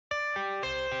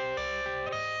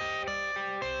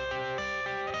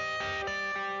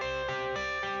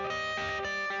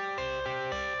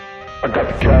I got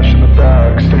the cash in the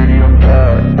bag, stadium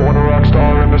packed. Born a rock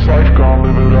star in this life, gon'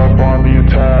 live it up on the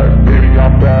attack. Baby,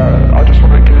 I'm bad, I just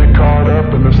wanna get caught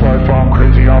up in this life. I'm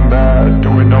crazy, I'm mad,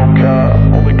 doing no cap.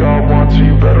 Only God wants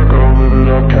you, better go live it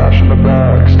up. Cash in the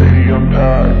bag, stadium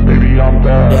packed. Baby, I'm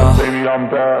bad, yeah. Baby, I'm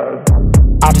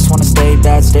bad. I just wanna stay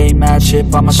bad, stay mad.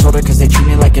 Chip on my shoulder cause they treat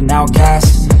me like an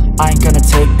outcast. I ain't gonna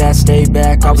take that, stay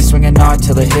back. I'll be swinging hard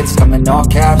till the hits come in all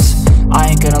caps. I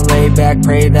ain't gonna lay back,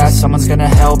 pray that someone's gonna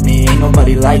help me. Ain't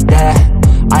nobody like that.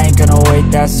 I ain't gonna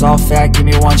wait, that's all fact. Give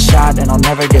me one shot and I'll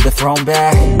never get the throne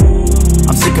back.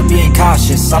 I'm sick of being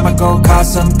cautious, I'ma go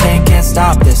cause some pain, can't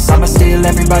stop this. I'ma steal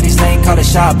everybody's lane, call it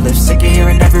shoplift. Sick of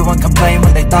hearing everyone complain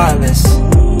when they thoughtless.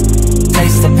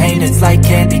 Taste the pain, it's like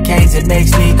candy canes. It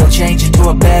makes me go change into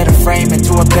a better frame,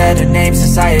 into a better name.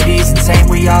 Society's insane,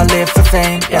 we all live for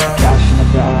fame, yeah. Cash in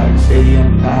the bag,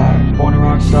 stadium packed. Born a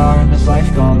rock star in this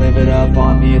life, gon' live it up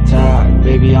on the attack.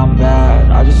 Baby, I'm bad,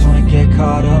 I just wanna get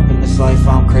caught up in this life.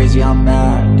 I'm crazy, I'm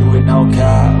mad, do it no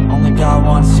cap. Only God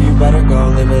wants you, better go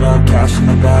live it up. Cash in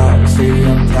the bag,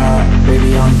 stadium packed.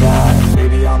 Baby, I'm bad,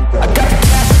 baby, I'm bad. I got the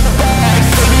cash in the bag,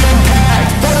 stadium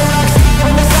packed. Born a rock star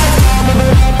in this life, gon' live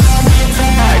it up.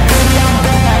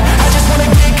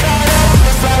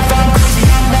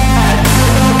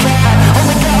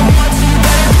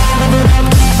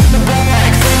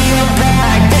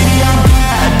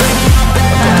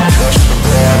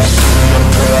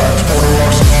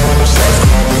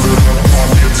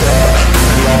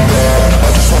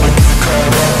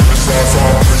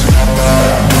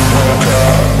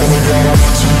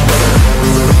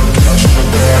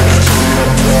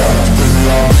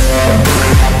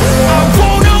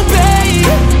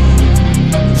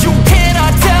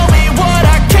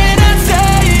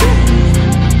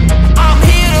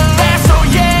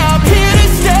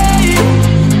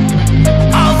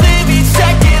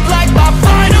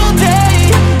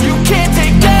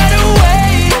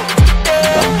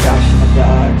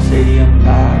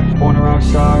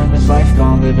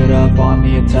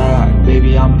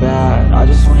 Baby, I'm bad, I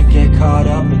just wanna get caught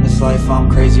up in this life. I'm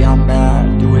crazy, I'm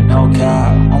mad, do it no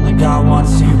cap. Only God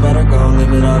wants you, better go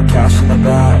live it up. Cash in the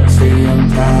bag, stadium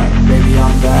packed. Baby,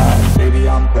 I'm bad, baby,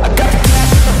 I'm bad.